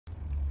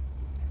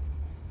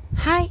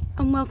Hi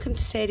and welcome to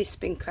Sadie's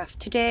Spincraft.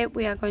 Today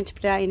we are going to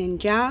be dyeing in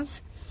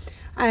jars.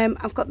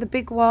 I've got the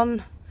big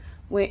one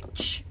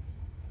which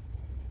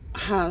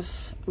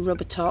has a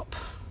rubber top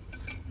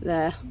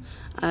there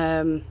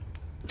to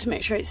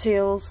make sure it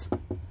seals,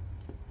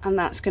 and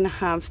that's going to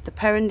have the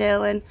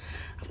perendale in.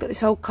 I've got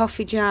this old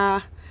coffee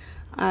jar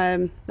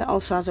that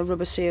also has a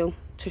rubber seal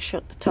to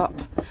shut the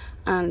top,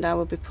 and I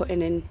will be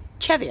putting in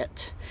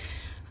cheviot.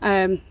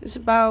 It's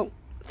about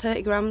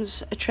 30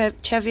 grams of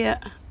cheviot,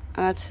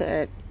 and I'd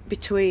say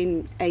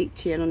between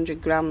 80 and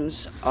 100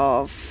 grams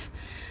of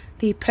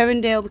the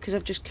perendale because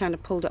I've just kind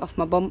of pulled it off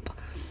my bump.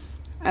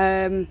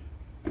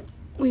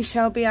 We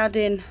shall be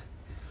adding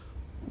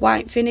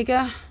white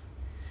vinegar,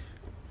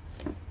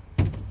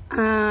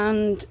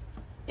 and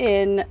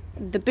in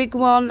the big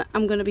one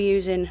I'm going to be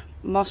using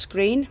moss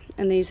green,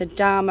 and these are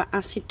Dharma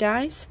acid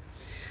dyes,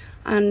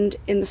 and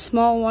in the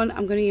small one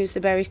I'm going to use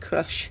the berry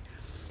crush.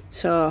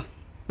 So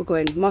we're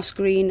going moss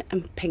green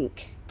and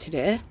pink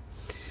today.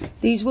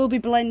 These will be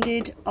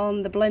blended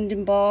on the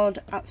blending board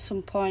at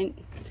some point,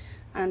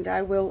 and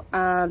I will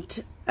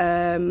add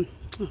oh,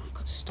 I've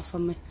got stuff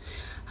on me.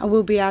 I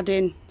will be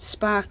adding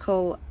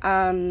sparkle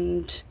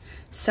and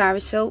sari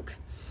silk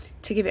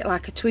to give it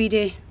like a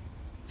tweedy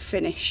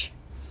finish.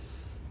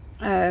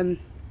 I'm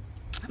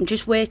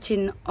just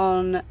waiting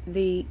on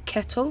the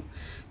kettle,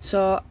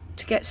 so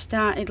to get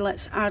started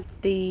let's add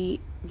the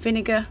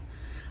vinegar.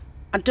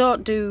 I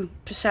don't do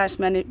precise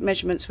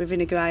measurements with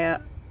vinegar.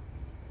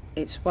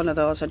 It's one of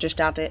those, I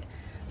just add it.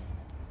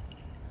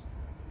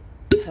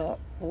 So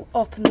we'll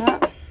open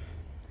that.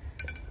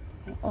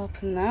 I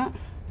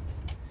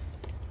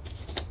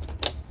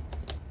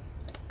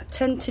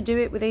tend to do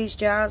it with these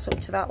jars up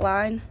to that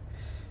line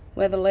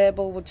where the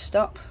label would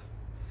stop.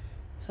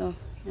 So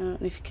I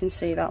don't know if you can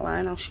see that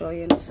line, I'll show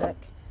you in a sec.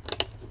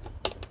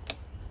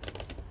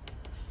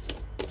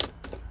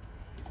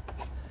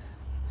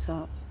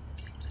 So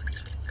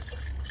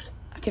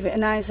I give it a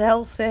nice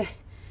healthy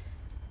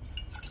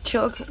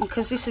chug,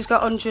 because this has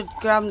got 100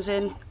 grams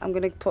in. I'm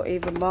going to put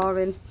even more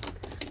in.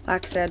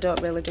 Like I say, I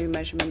don't really do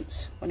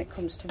measurements when it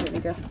comes to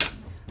vinegar.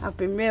 I've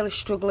been really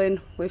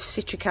struggling with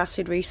citric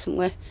acid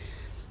recently,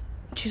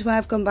 which is why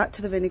I've gone back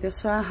to the vinegar.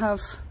 So I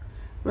have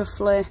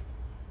roughly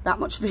that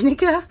much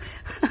vinegar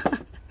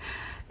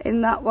in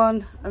that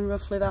one, and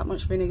roughly that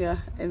much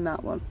vinegar in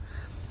that one.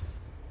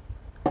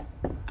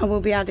 I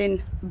will be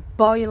adding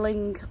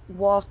boiling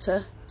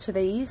water to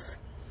these.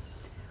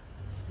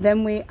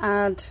 Then we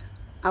add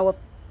our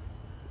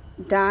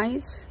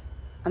dyes,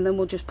 and then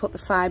we'll just put the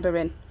fibre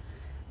in,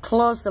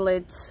 close the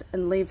lids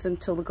and leave them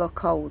till they go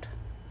cold.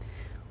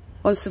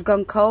 Once they've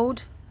gone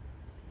cold,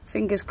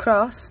 fingers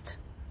crossed,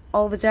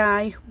 all the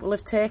dye will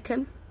have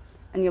taken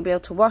and you'll be able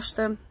to wash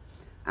them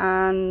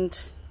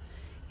and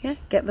yeah,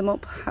 get them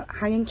up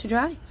hanging to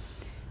dry.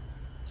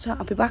 So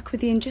I'll be back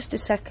with you in just a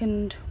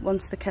second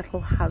once the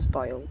kettle has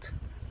boiled.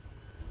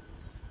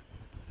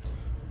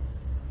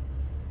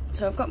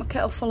 So I've got my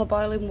kettle full of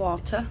boiling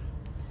water.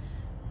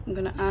 I'm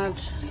going to add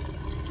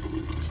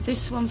to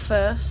this one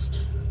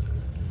first,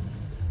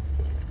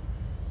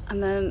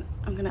 and then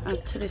I'm going to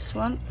add to this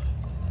one.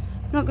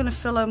 I'm not going to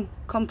fill them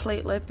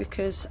completely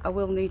because I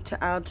will need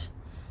to add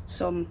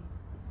some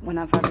when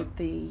I've added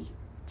the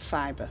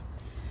fibre.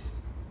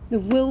 There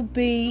will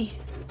be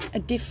a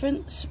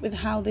difference with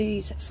how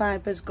these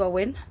fibres go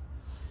in.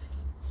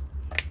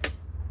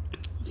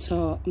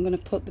 So I'm going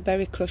to put the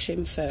berry crush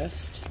in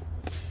first.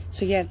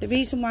 So yeah, the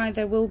reason why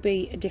there will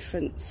be a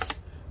difference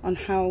on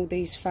how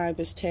these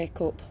fibres take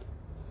up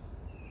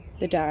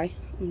the dye,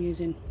 I'm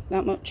using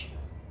that much,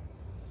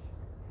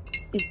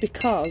 is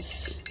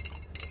because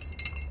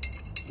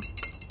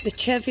the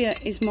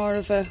cheviot is more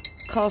of a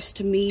coarse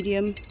to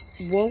medium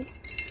wool,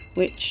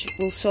 which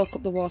will soak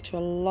up the water a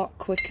lot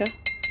quicker,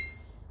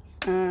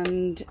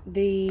 and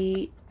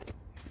the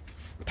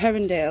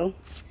perendale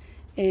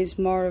is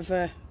more of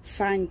a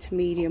fine to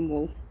medium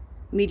wool,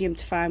 medium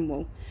to fine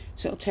wool,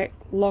 so it'll take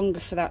longer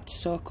for that to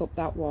soak up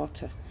that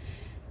water.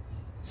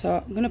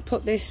 So I'm going to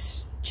put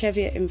this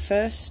cheviot in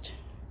first,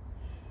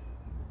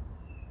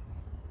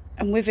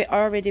 and with it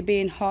already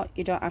being hot,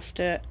 you don't have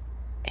to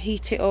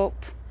heat it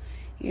up,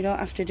 you don't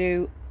have to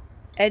do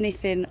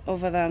anything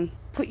other than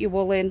put your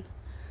wool in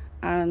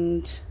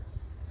and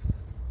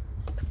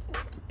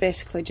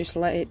basically just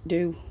let it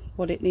do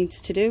what it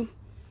needs to do.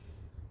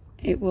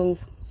 It will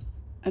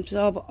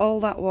absorb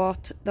all that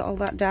water, all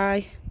that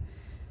dye,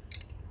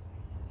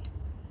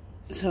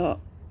 so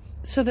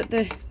that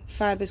the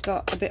fiber's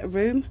got a bit of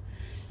room.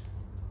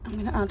 I'm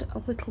going to add a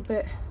little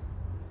bit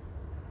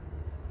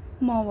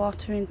more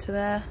water into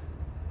there.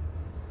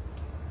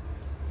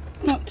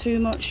 Not too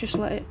much, just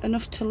let it,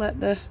 enough to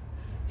let the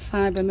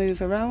fibre move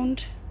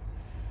around.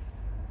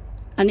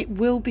 And it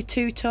will be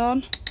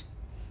two-tone.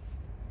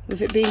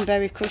 With it being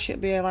berry crush, it'll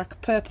be like a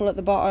purple at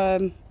the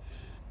bottom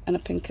and a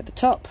pink at the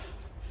top.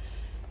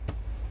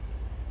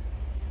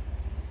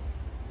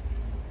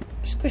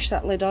 Squish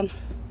that lid on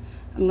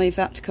and leave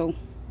that to cool.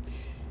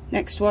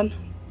 Next one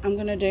I'm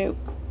going to do,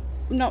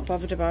 I'm not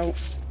bothered about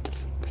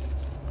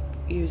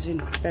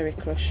using berry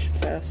crush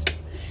first.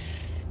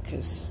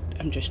 because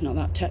I'm just not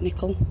that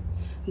technical.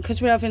 And because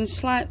we're having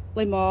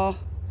slightly more,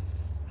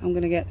 I'm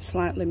going to get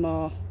slightly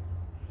more,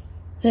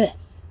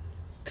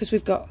 because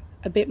we've got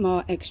a bit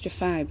more extra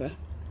fibre.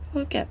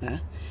 We'll get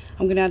there.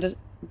 I'm going to add a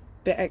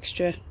bit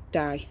extra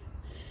dye.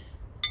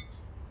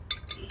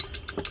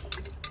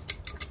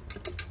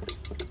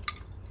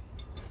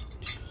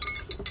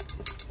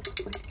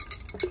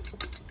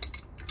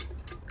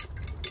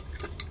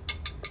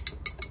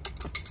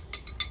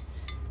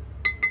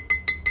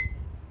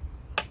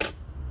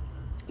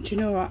 Do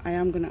you know what? I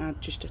am going to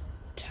add just a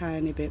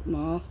tiny bit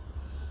more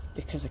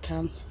because I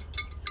can,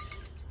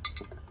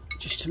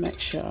 just to make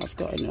sure I've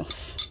got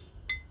enough.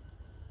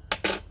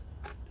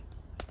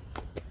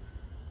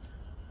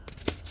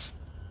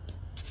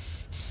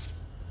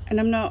 And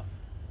I'm not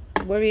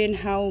worrying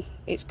how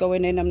it's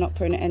going in. I'm not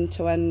putting it end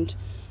to end,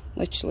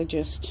 literally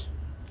just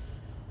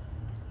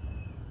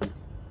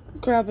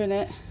grabbing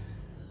it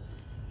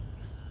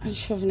and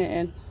shoving it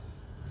in.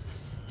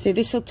 See,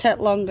 this will take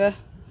longer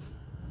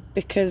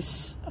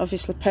because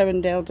obviously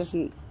perendale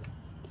doesn't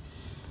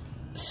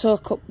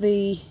soak up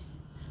the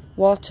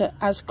water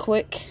as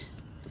quick.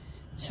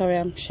 Sorry,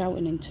 I'm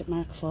shouting into the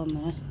microphone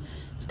there.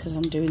 It's because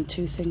I'm doing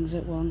two things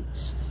at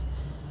once.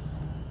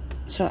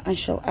 So I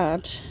shall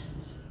add,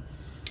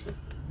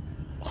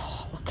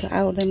 oh, look at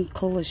how them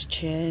colours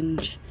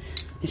change.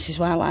 This is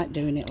why I like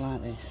doing it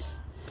like this.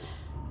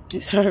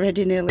 It's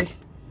already nearly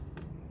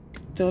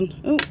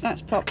done. Oh,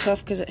 that's popped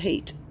off because of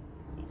heat.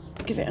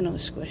 Give it another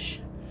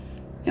squish.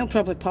 It'll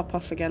probably pop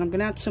off again. I'm going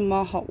to add some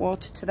more hot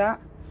water to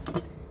that.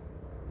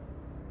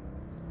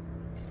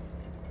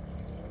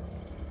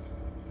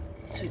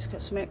 So it's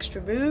got some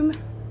extra room.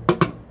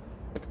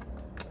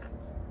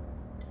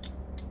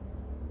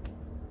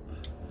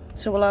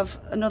 So we'll have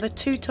another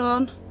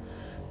two-tone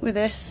with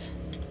this.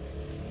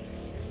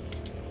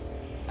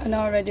 And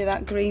already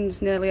that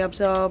green's nearly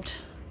absorbed.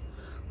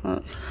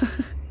 Look.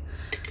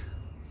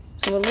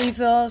 So we'll leave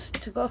those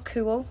to go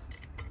cool.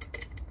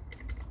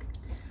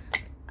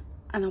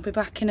 And I'll be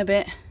back in a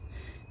bit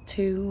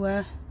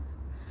to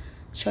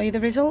show you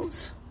the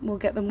results. We'll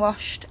get them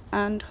washed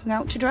and hung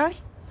out to dry.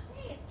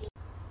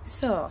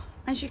 So,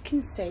 as you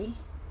can see,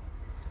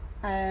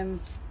 the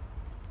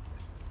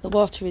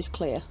water is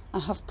clear. I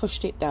have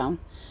pushed it down.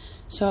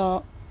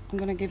 So, I'm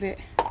going to give it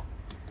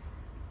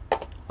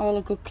all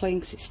a good clean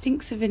because it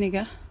stinks of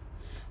vinegar.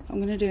 I'm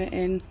going to do it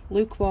in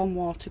lukewarm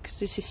water because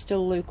this is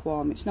still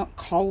lukewarm. It's not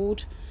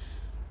cold,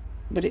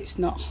 but it's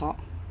not hot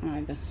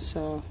either.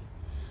 So,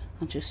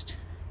 I'll just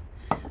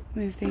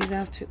move these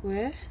out of the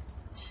way.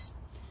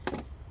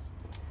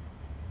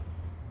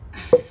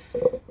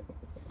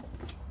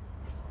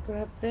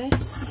 Grab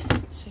this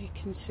so you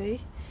can see.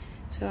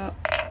 So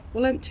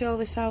we'll empty all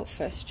this out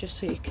first just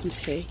so you can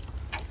see.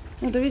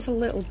 Well, there is a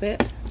little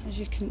bit, as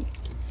you can,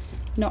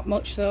 not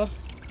much though,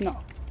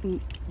 not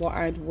what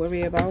I'd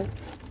worry about.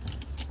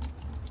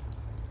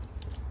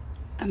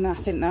 And I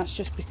think that's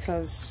just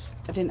because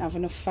I didn't have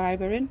enough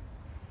fibre in.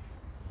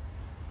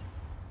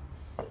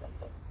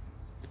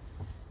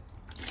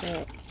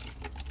 So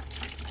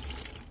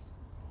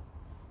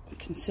you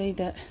can see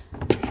that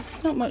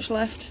it's not much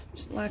left.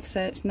 Like I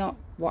say, it's not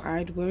what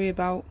I'd worry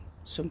about.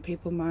 Some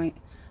people might,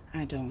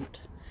 I don't.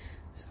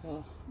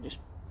 So just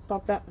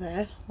bob that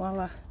there while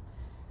I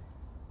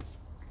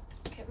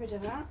get rid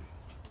of that.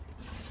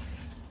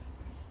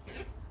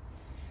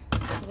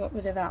 I got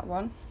rid of that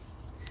one.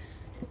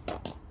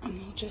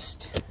 And we'll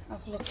just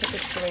have a look at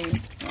this green.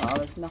 Oh,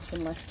 there's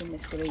nothing left in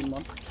this green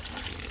one.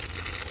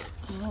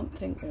 I don't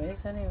think there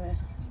is anyway.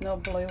 There's no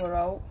blue or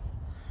out.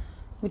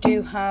 We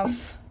do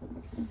have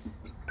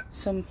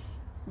some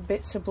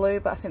bits of blue,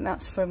 but I think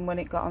that's from when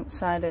it got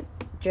inside a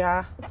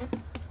jar.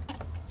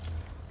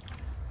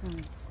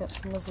 Got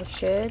some lovely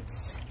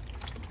shades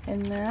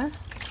in there.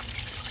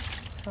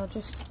 So I'll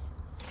just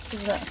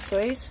give that a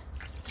squeeze.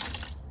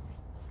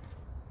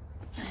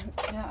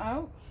 Empty that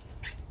out.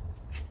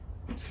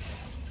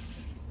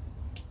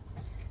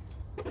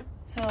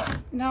 So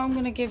now I'm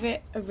going to give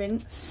it a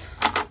rinse.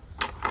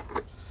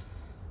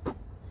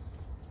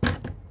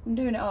 I'm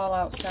doing it all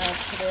outside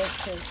today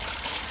because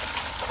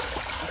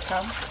I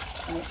can,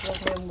 and it's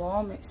lovely and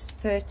warm. It's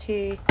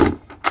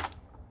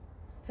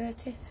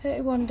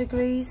 31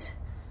 degrees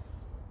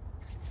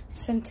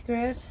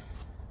centigrade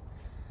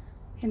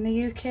in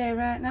the UK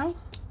right now.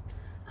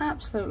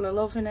 Absolutely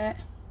loving it.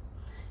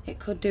 It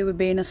could do with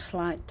being a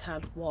slight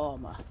tad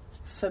warmer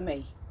for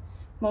me.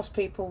 Most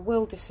people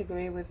will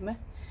disagree with me.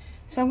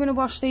 So I'm going to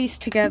wash these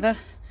together.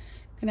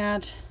 I'm going to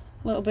add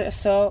a little bit of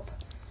soap.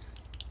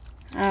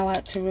 I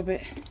like to rub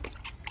it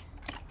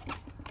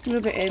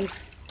in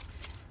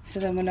so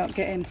then we're not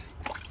getting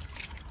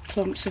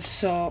clumps of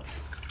soap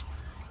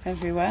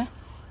everywhere.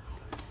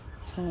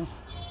 So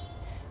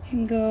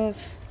in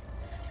goes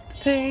the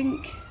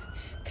pink.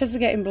 Because they're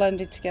getting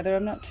blended together,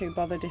 I'm not too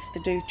bothered if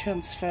they do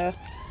transfer.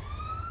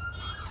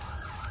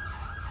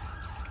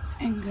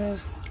 In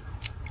goes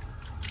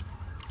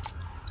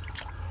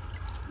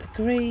the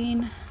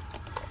green.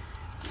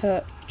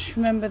 So just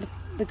remember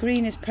the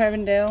green is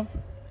perendale,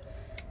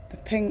 the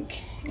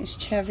pink is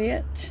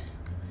cheviot,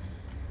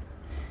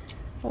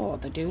 Oh,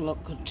 they do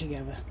look good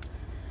together.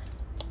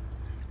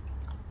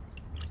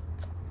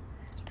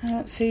 I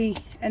don't see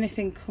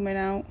anything coming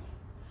out.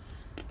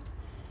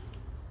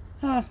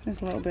 Oh,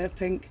 there's a little bit of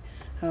pink.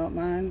 I don't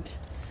mind.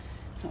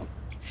 I'll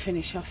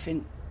finish off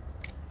in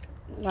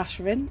last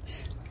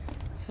rinse.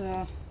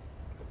 So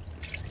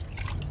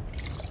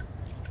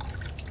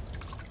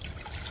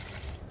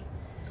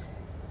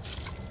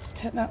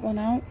take that one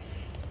out.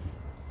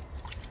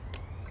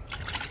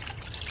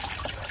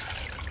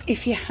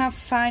 If you have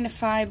finer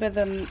fibre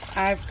than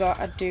I've got,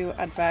 I do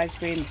advise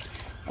being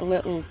a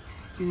little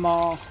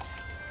more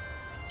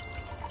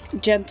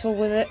gentle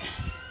with it.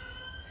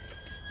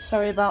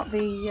 Sorry about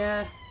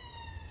the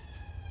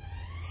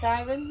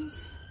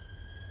sirens.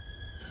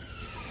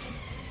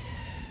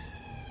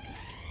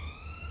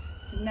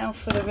 Now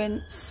for the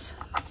rinse.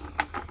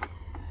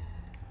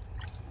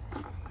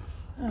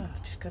 Oh,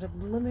 just got a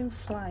blooming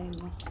fly in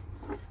there.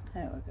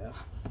 There we go.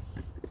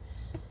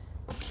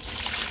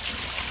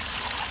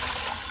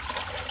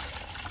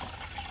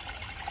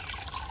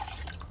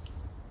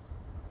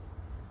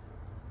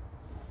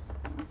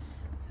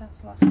 That's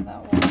the last of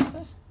that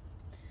water.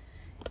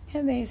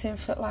 Get these in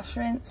for last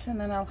rinse and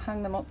then I'll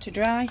hang them up to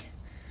dry.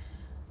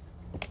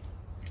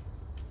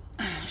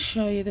 I'll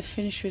show you the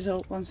finished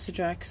result once they're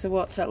dry because they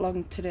won't take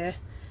long today.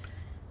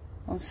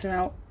 Once they're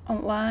out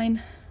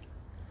online.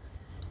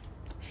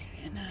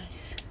 Very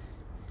nice.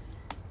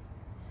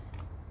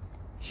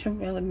 You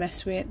shouldn't really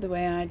mess with it the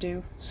way I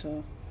do,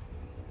 so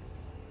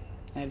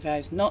I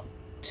advise not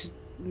to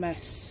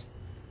mess.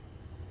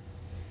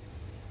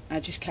 I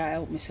just can't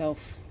help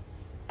myself.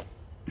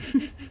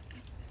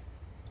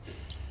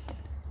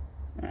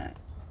 Right,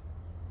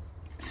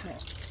 so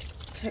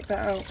take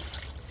that out.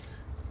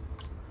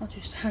 I'll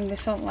just hang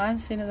this online,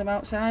 seeing as I'm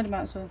outside, I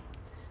might as well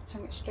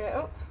hang it straight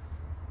up.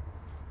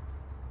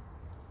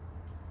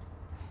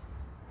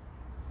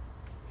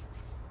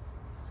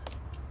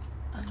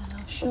 And then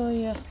I'll show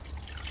you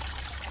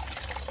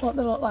what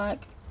they look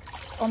like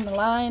on the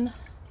line.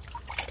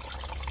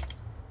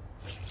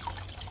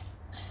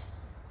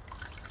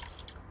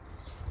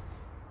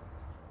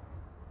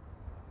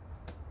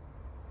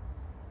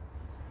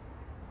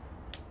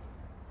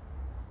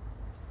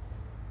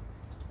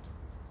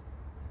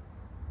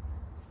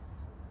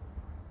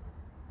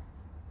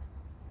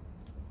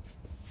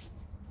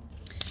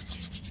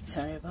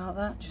 Sorry about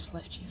that, just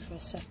left you for a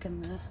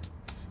second there.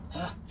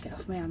 Oh, get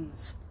off my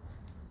hands.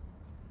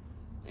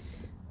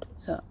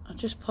 So I'll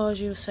just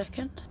pause you a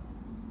second.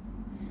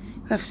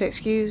 You'll have to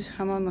excuse,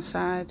 I'm on my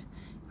side.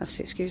 You'll have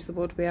to excuse the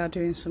wood, we are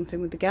doing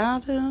something with the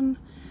garden.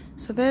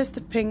 So there's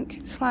the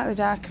pink, slightly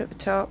darker at the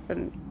top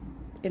and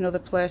in other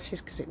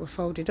places because it were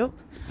folded up.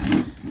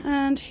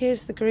 And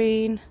here's the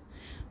green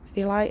with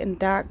the light and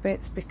dark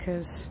bits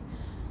because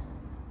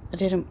I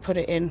didn't put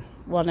it in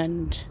one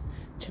end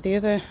to the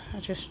other,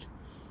 I just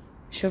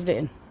shoved it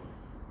in.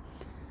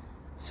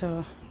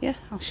 So yeah,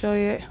 I'll show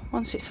you it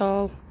once it's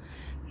all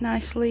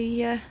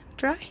nicely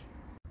dry.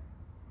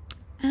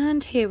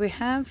 And here we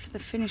have the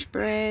finished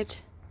braid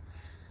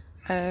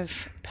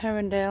of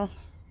perendale,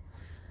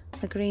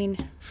 the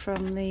green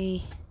from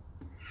the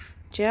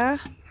jar,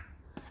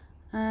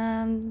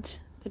 and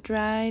the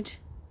dried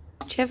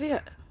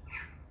cheviot,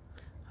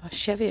 or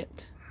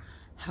cheviot,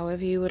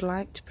 however you would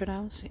like to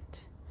pronounce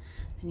it.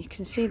 And you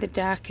can see the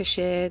darker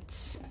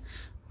shades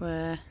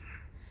where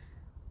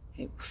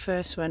it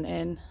first went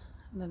in,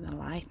 and then the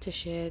lighter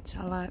shades.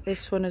 I like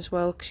this one as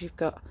well because you've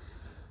got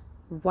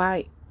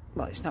white,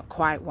 well it's not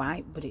quite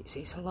white but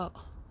it's a lot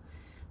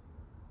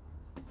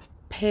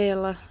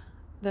paler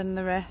than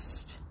the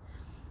rest.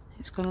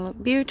 It's going to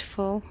look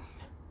beautiful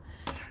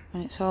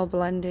when it's all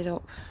blended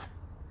up.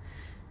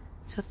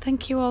 So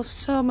thank you all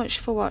so much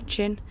for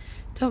watching.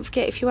 Don't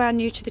forget, if you are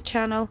new to the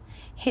channel,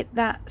 hit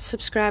that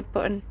subscribe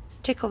button,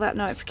 tickle that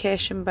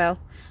notification bell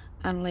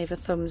and leave a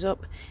thumbs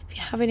up. If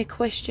you have any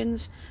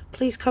questions,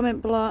 please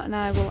comment below and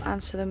I will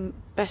answer them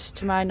best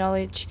to my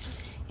knowledge.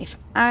 If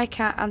I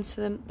can't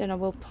answer them, then I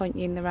will point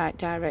you in the right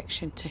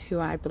direction to who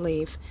I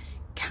believe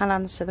can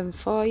answer them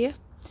for you.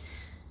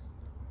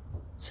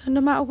 So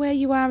no matter where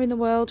you are in the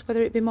world,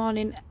 whether it be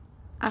morning,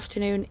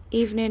 afternoon,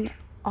 evening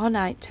or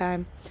night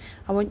time,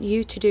 I want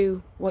you to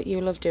do what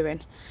you love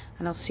doing,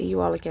 and I'll see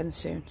you all again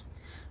soon.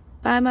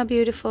 Bye my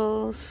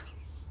beautifuls.